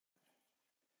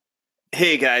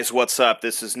Hey guys, what's up?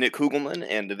 This is Nick Kugelman,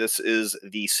 and this is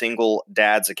the Single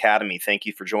Dads Academy. Thank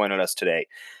you for joining us today.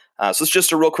 So it's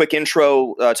just a real quick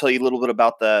intro, tell you a little bit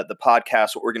about the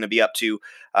podcast, what we're going to be up to.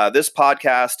 This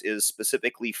podcast is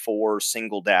specifically for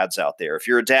single dads out there. If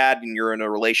you're a dad and you're in a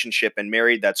relationship and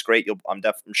married, that's great. I'm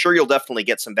sure you'll definitely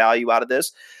get some value out of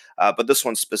this. But this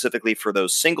one's specifically for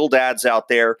those single dads out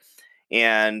there.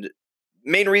 And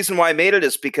main reason why I made it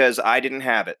is because I didn't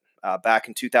have it. Back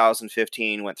in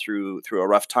 2015, went through a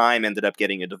rough time, ended up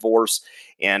getting a divorce,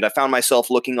 and I found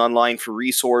myself looking online for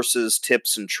resources,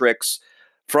 tips, and tricks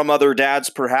from other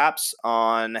dads, perhaps,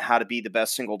 on how to be the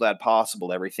best single dad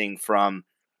possible. Everything from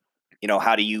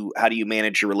how do you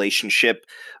manage your relationship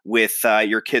with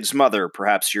your kid's mother?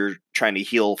 Perhaps you're trying to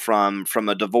heal from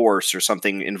a divorce or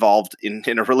something involved in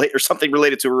a relate or something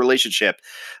related to a relationship,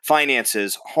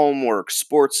 finances, homework,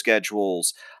 sports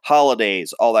schedules,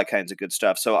 holidays, all that kinds of good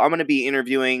stuff. So I'm going to be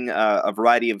interviewing a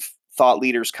variety of thought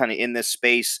leaders kind of in this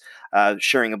space,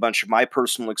 sharing a bunch of my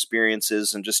personal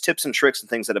experiences and just tips and tricks and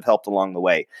things that have helped along the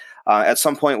way. At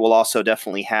some point, we'll also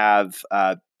definitely have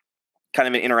kind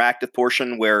of an interactive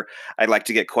portion where I'd like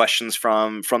to get questions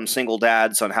from single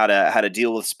dads on how to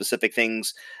deal with specific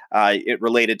things it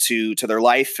related to their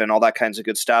life and all that kinds of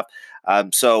good stuff.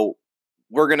 So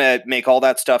we're gonna make all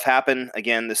that stuff happen.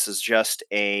 Again, this is just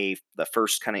the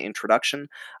first kind of introduction.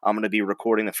 I'm gonna be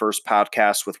recording the first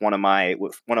podcast with one of my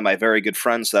very good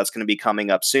friends. So that's gonna be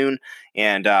coming up soon,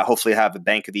 and hopefully have a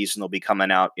bank of these, and they'll be coming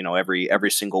out,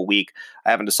 every single week.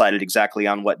 I haven't decided exactly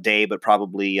on what day, but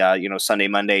probably Sunday,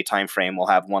 Monday timeframe. We'll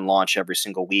have one launch every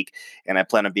single week, and I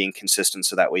plan on being consistent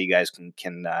so that way you guys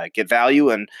can get value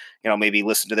and maybe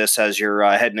listen to this as you're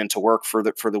heading into work for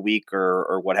the week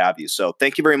or what have you. So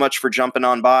thank you very much for jumping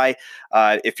on by.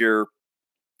 If you're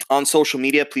on social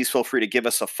media, please feel free to give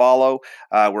us a follow.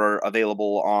 We're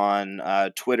available on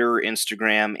Twitter,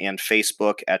 Instagram, and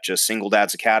Facebook at just Single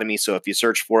Dads Academy. So if you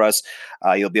search for us,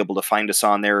 you'll be able to find us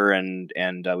on there, and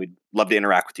we'd love to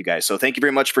interact with you guys. So thank you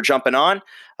very much for jumping on.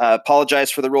 Apologize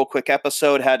for the real quick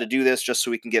episode. Had to do this just so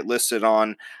we can get listed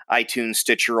on iTunes,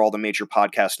 Stitcher, all the major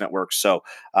podcast networks. So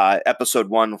episode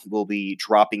 1 will be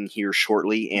dropping here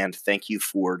shortly, and thank you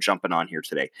for jumping on here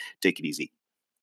today. Take it easy.